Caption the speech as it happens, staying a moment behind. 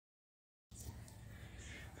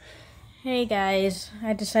Hey guys,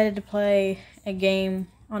 I decided to play a game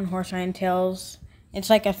on Horse Iron Tales.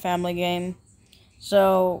 It's like a family game.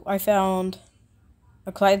 So I found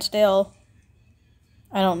a Clydesdale.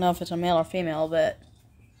 I don't know if it's a male or female, but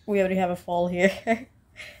we already have a foal here.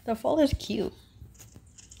 The foal is cute.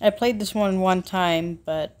 I played this one time,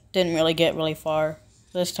 but didn't really get really far.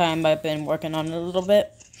 This time I've been working on it a little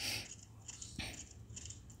bit.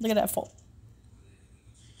 Look at that foal.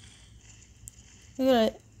 Look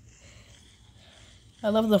at it. I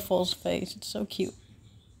love the foal's face. It's so cute.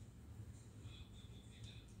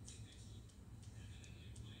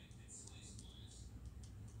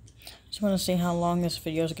 Just want to see how long this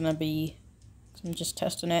video is going to be. I'm just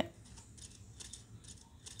testing it.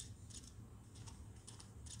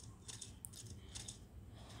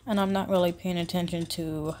 And I'm not really paying attention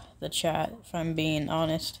to the chat, if I'm being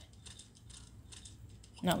honest.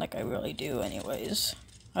 Not like I really do anyways.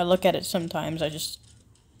 I look at it sometimes, I just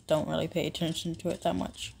don't really pay attention to it that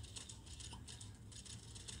much.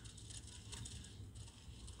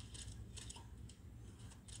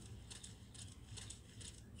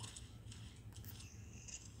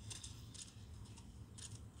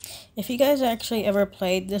 If you guys actually ever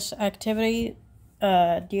played this activity,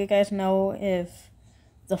 do you guys know if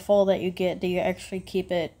the foal that you get, do you actually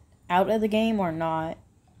keep it out of the game or not?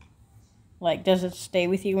 Like, does it stay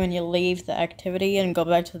with you when you leave the activity and go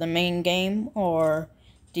back to the main game, or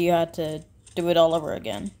do you have to do it all over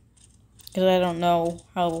again? Because I don't know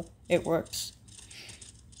how it works,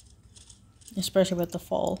 especially with the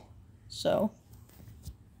foal. So,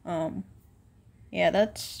 yeah,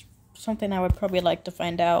 that's something I would probably like to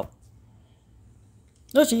find out.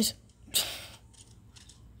 Oh, jeez.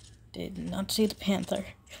 Did not see the panther.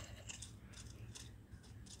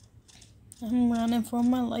 I'm running for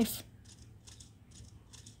my life.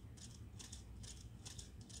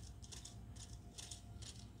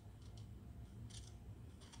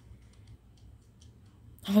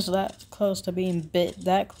 I was that close to being bit.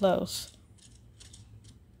 That close.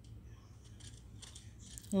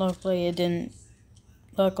 Luckily, it didn't.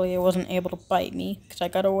 Luckily, it wasn't able to bite me because I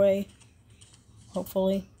got away.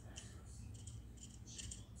 Hopefully.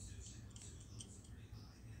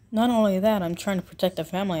 Not only that, I'm trying to protect the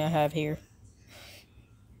family I have here.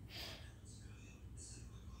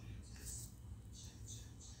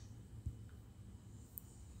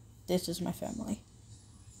 This is my family.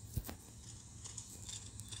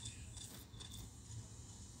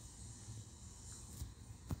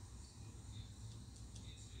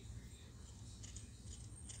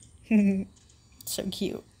 So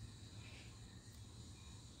cute.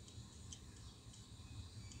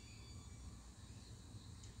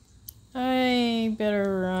 I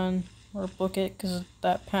better run or book it because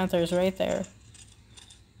that panther's right there.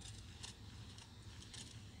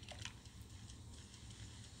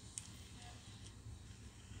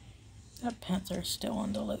 That panther's still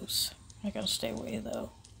on the loose. I gotta stay away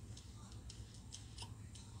though.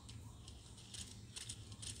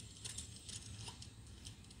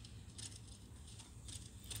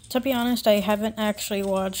 To be honest, I haven't actually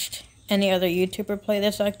watched any other YouTuber play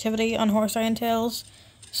this activity on Horse Iron Tales,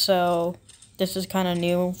 so this is kind of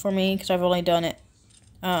new for me because I've only done it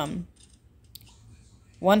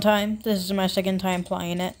one time. This is my second time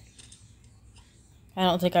playing it. I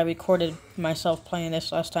don't think I recorded myself playing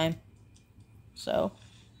this last time, so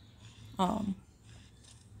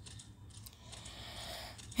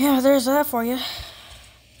yeah, there's that for you.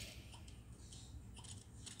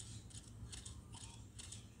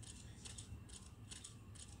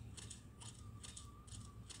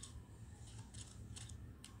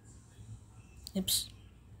 Oops.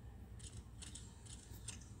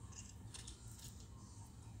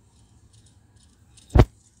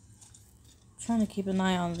 Trying to keep an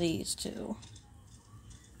eye on these two.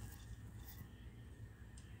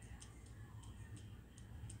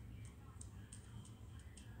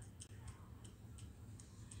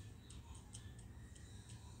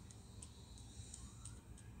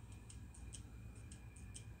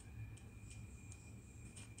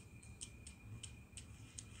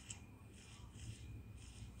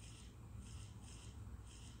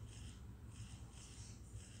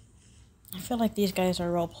 I feel like these guys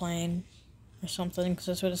are role-playing or something, because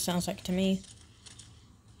that's what it sounds like to me.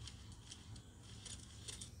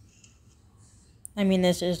 I mean,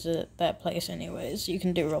 this is that place anyways. You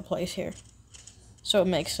can do role-plays here. So it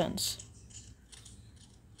makes sense.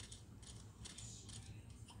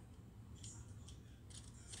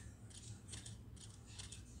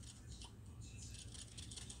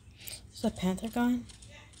 Is the panther gone?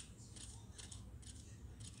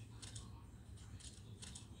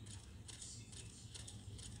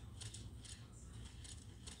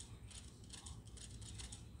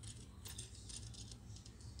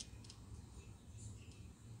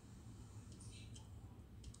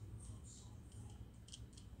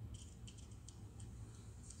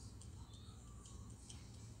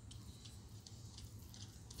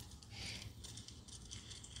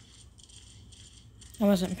 I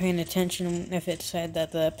wasn't paying attention if it said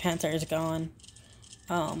that the panther is gone.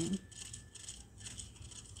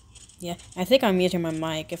 Yeah, I think I'm using my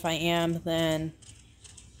mic. If I am, then,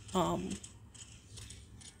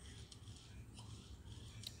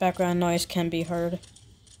 background noise can be heard.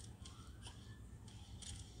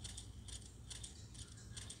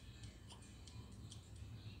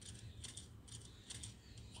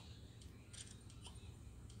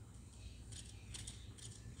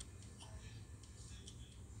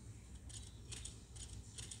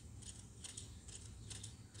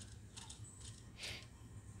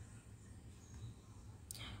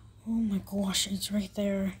 Oh my gosh, it's right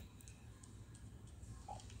there.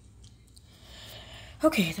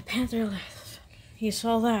 Okay, the panther left. You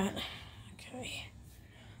saw that. Okay.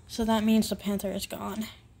 So that means the panther is gone.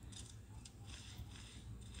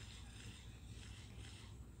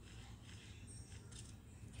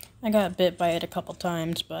 I got bit by it a couple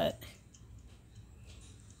times, but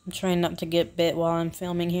I'm trying not to get bit while I'm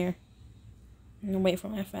filming here. I'm gonna wait for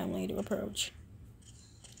my family to approach.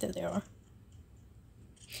 There they are.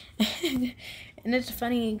 And it's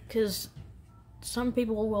funny because some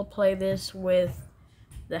people will play this with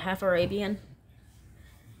the half Arabian,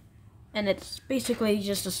 and it's basically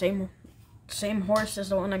just the same horse as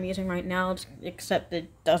the one I'm using right now, except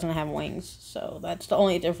it doesn't have wings. So that's the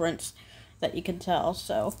only difference that you can tell.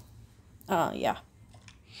 So, yeah.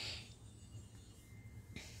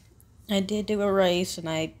 I did do a race, and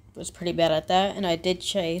I was pretty bad at that, and I did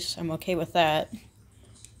chase. I'm okay with that.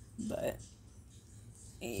 But,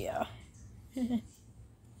 yeah.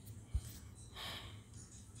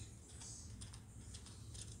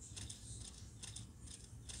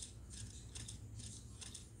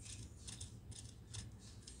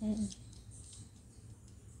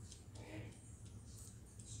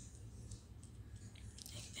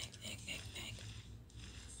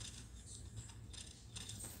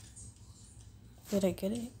 Did I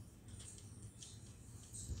get it?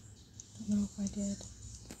 I don't know if I did.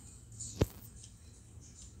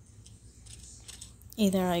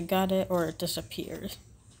 Either I got it or it disappeared.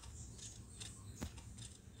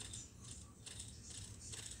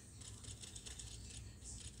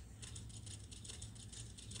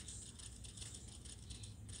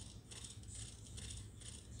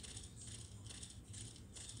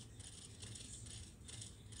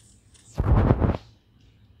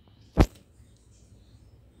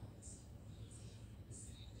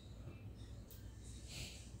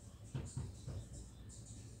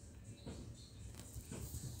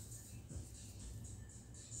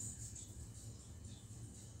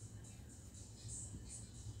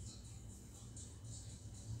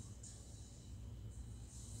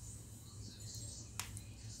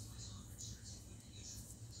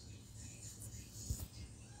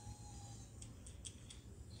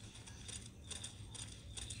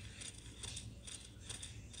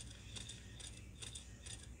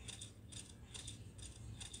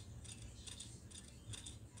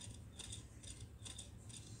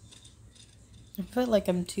 I feel like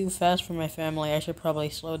I'm too fast for my family. I should probably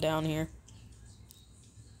slow down here.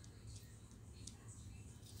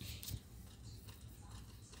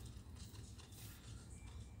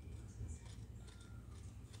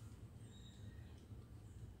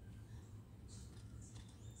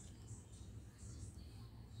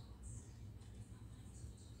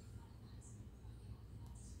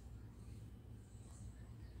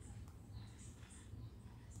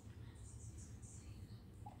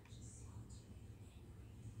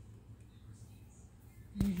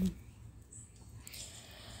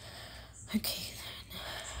 Okay, then.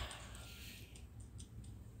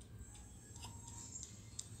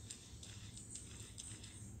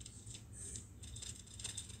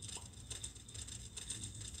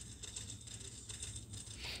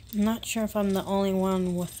 I'm not sure if I'm the only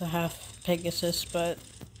one with the half Pegasus, but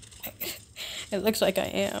it looks like I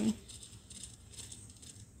am.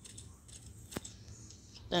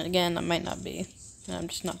 Then again, I might not be. And I'm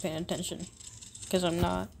just not paying attention. Because I'm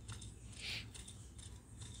not.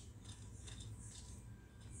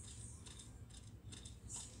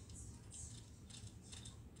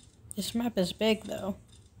 This map is big, though.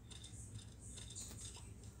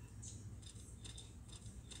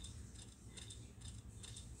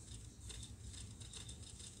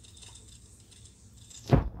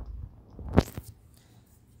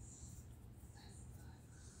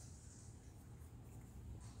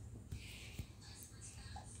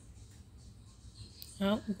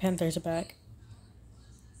 Oh, the panthers are back.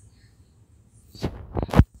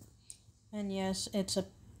 And yes, it's a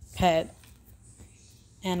pet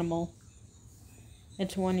animal.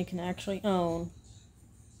 It's one you can actually own.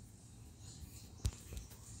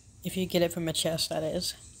 If you get it from a chest, that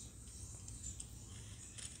is.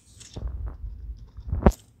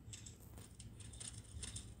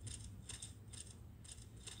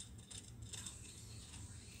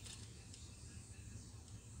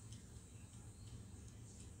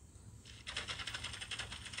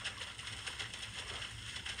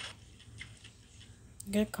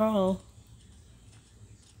 Good call.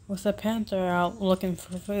 With the panther out looking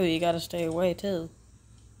for food, you gotta stay away too.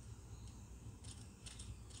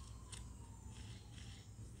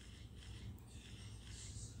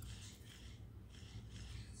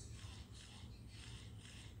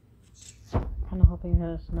 Kinda hoping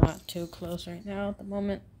that it's not too close right now at the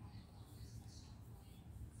moment.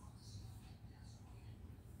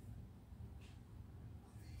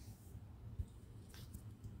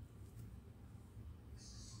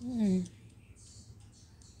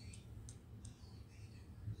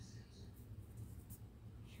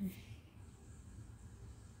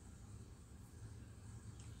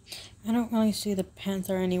 I don't really see the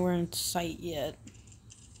panther anywhere in sight yet.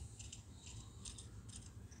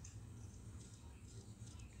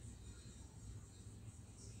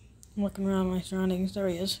 I'm looking around my surroundings. There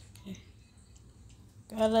he is. Okay.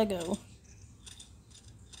 Gotta go.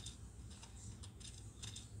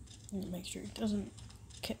 Make sure he doesn't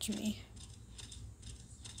catch me.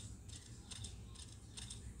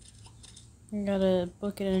 I gotta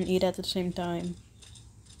book it and eat at the same time.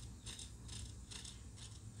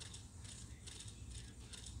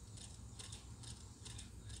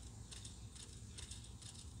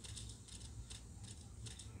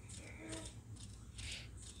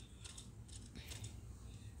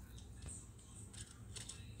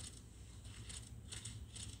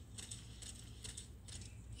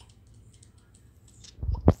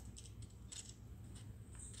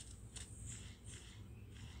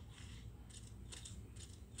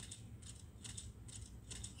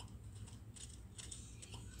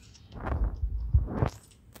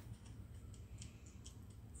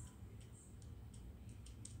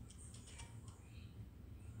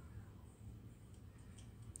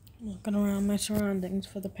 Looking around my surroundings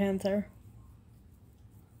for the panther.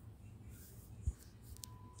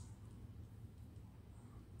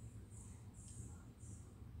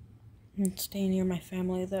 And stay near my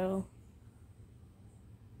family though.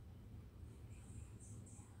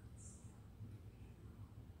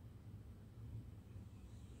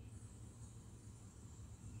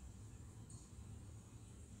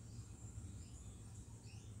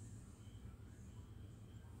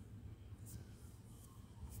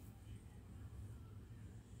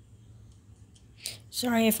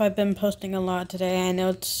 Sorry if I've been posting a lot today. I know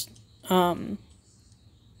it's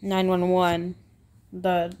 9/11,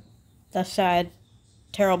 the sad,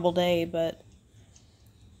 terrible day, but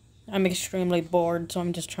I'm extremely bored, so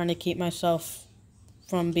I'm just trying to keep myself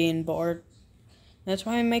from being bored. That's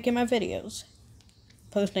why I'm making my videos,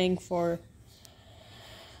 posting for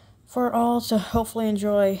all to hopefully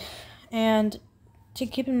enjoy. And to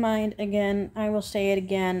keep in mind, again, I will say it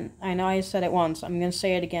again. I know I said it once. I'm going to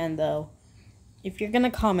say it again, though. If you're going to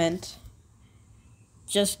comment,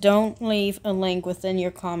 just don't leave a link within your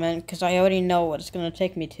comment, because I already know what it's going to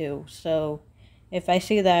take me to. So if I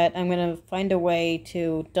see that, I'm going to find a way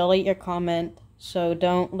to delete your comment, so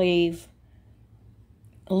don't leave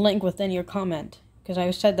a link within your comment. Because I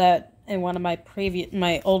said that in one of my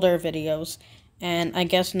older videos, and I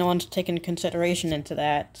guess no one's taken consideration into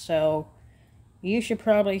that. So you should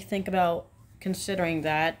probably think about considering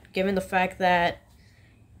that, given the fact that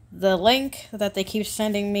the link that they keep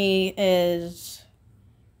sending me is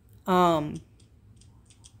a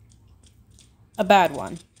bad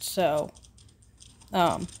one. So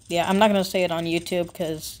yeah, I'm not gonna say it on YouTube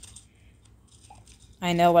because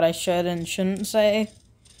I know what I should and shouldn't say.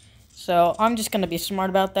 So I'm just gonna be smart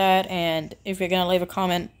about that. And if you're gonna leave a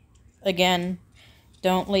comment, again,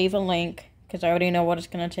 don't leave a link, because I already know what it's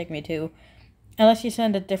gonna take me to. Unless you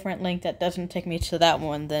send a different link that doesn't take me to that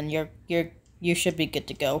one, then you should be good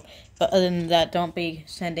to go. But other than that, don't be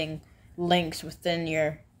sending links within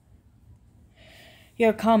your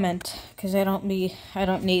comment, because I don't need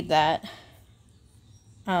that.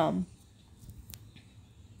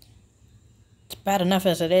 It's bad enough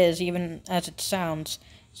as it is, even as it sounds.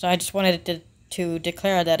 So I just wanted to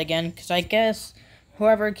declare that again, because I guess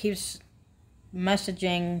whoever keeps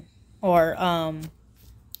messaging or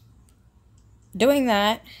doing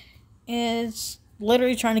that is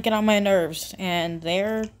literally trying to get on my nerves, and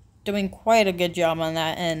they're doing quite a good job on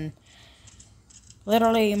that. And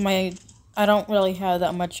literally I don't really have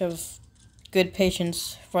that much of good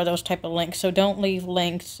patience for those type of links. So don't leave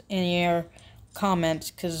links in your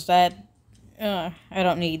comments, because that I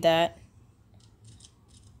don't need that.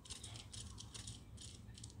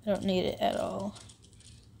 I don't need it at all.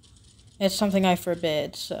 It's something I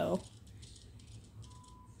forbid, so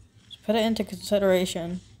just put it into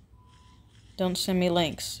consideration. Don't send me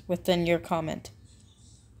links within your comment.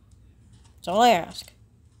 That's all I ask.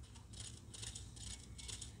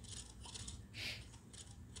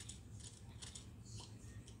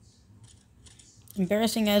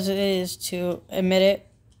 Embarrassing as it is to admit it,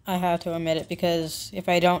 I have to admit it, because if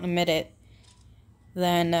I don't admit it,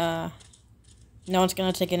 then no one's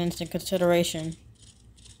going to take it into consideration.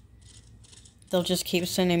 They'll just keep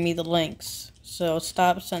sending me the links. So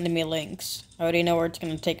stop sending me links. I already know where it's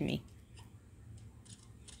going to take me.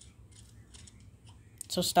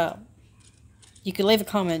 So stop. You can leave a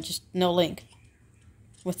comment, just no link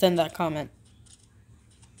within that comment.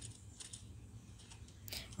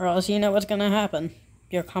 Or else you know what's going to happen.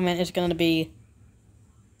 Your comment is going to be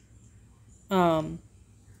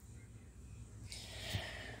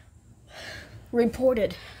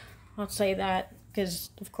reported. I'll say that, because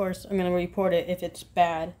of course I'm going to report it if it's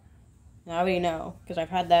bad. And I already know, because I've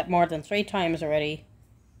had that more than 3 times already.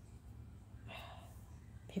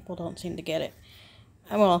 People don't seem to get it.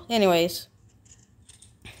 Well, anyways,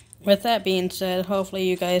 with that being said, hopefully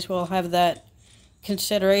you guys will have that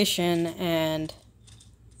consideration and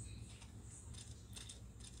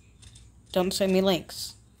don't send me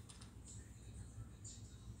links.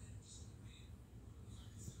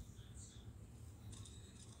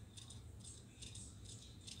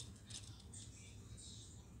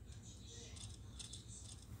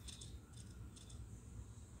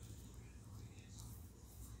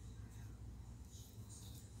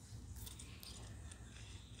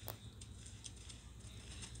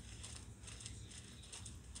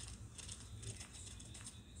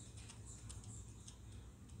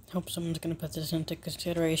 Hope someone's going to put this into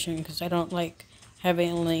consideration, because I don't like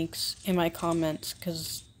having links in my comments,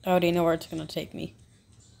 because I already know where it's going to take me.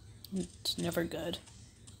 It's never good.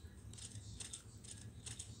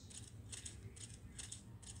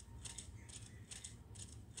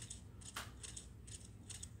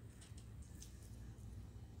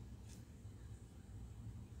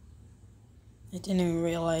 I didn't even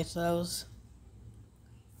realize those.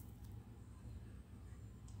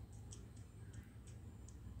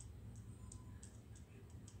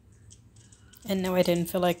 And no, I didn't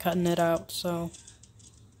feel like cutting it out, so.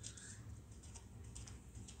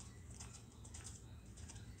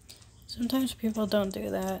 Sometimes people don't do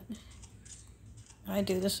that. I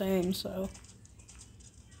do the same, so.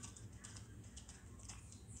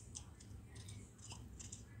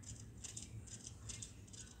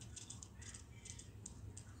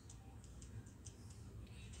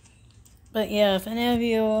 But yeah, if any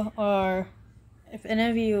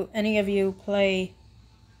of you play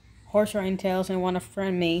Horse Riding Tales and want to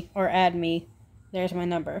friend me or add me, there's my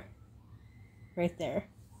number. Right there.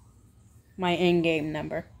 My in-game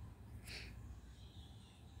number.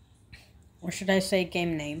 Or should I say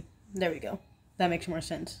game name? There we go. That makes more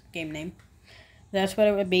sense. Game name. That's what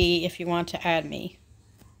it would be if you want to add me.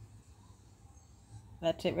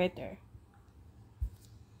 That's it right there.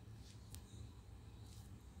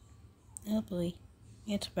 Oh boy.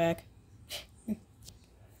 It's back.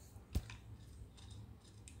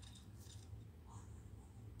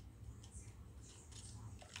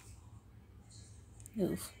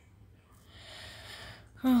 Oof.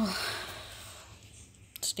 Oh.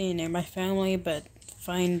 Staying near my family, but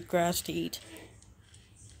find grass to eat.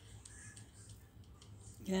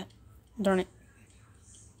 Yeah. Darn it.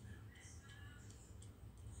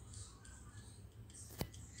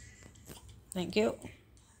 Thank you.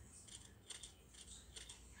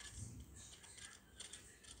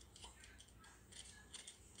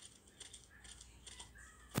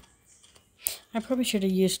 I probably should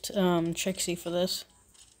have used Trixie for this.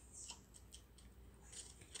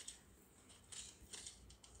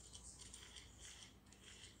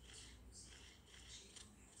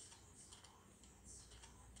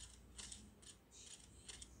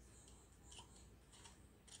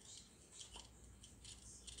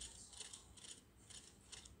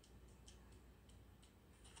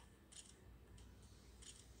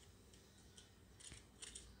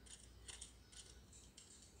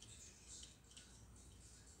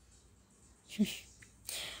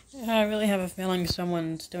 I really have a feeling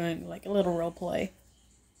someone's doing like a little role play.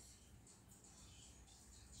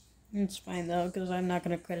 It's fine though, because I'm not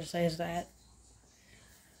going to criticize that.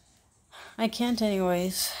 I can't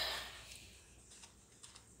anyways.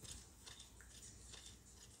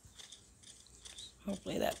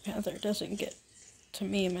 Hopefully that panther doesn't get to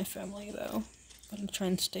me and my family though. But I'm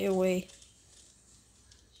trying to stay away.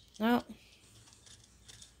 No.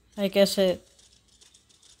 I guess it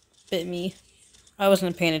bit me. I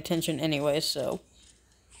wasn't paying attention anyway, so.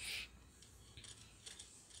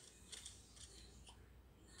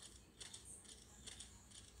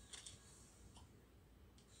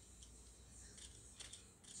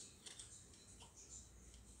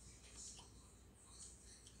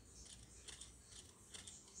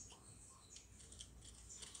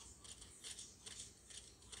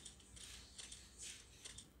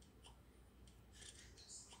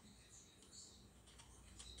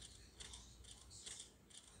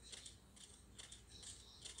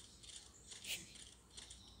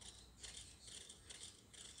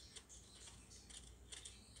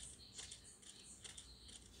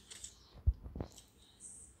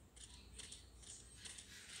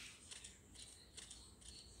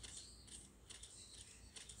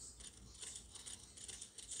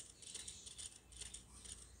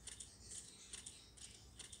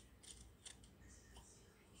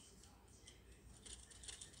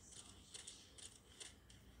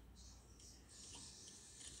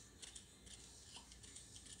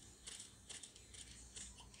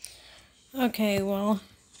 Okay, well,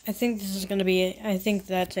 I think this is gonna be it. I think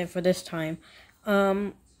that's it for this time.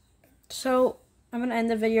 So I'm gonna end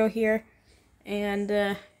the video here, and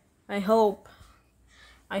I hope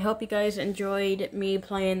you guys enjoyed me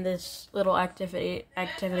playing this little activity.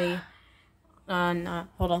 Hold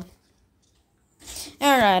on.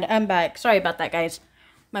 All right, I'm back. Sorry about that, guys.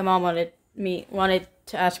 My mom wanted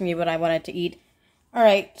to ask me what I wanted to eat. All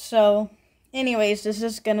right, so anyways, this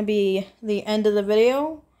is gonna be the end of the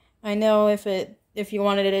video. I know if you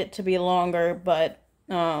wanted it to be longer, but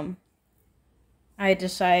I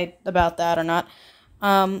decide about that or not.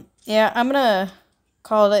 Yeah, I'm gonna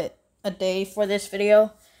call it a day for this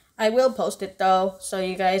video. I will post it though, so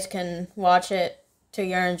you guys can watch it to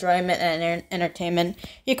your enjoyment and entertainment.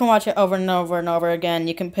 You can watch it over and over and over again.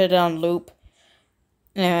 You can put it on loop,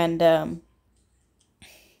 and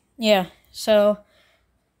yeah. So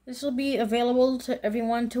this will be available to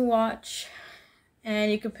everyone to watch,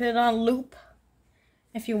 and you can put it on loop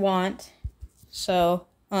if you want. So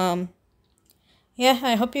yeah,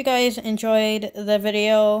 I hope you guys enjoyed the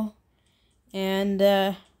video, and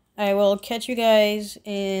I will catch you guys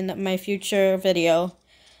in my future video.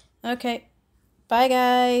 Okay, bye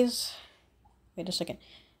guys. Wait a second.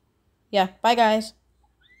 Yeah, bye guys.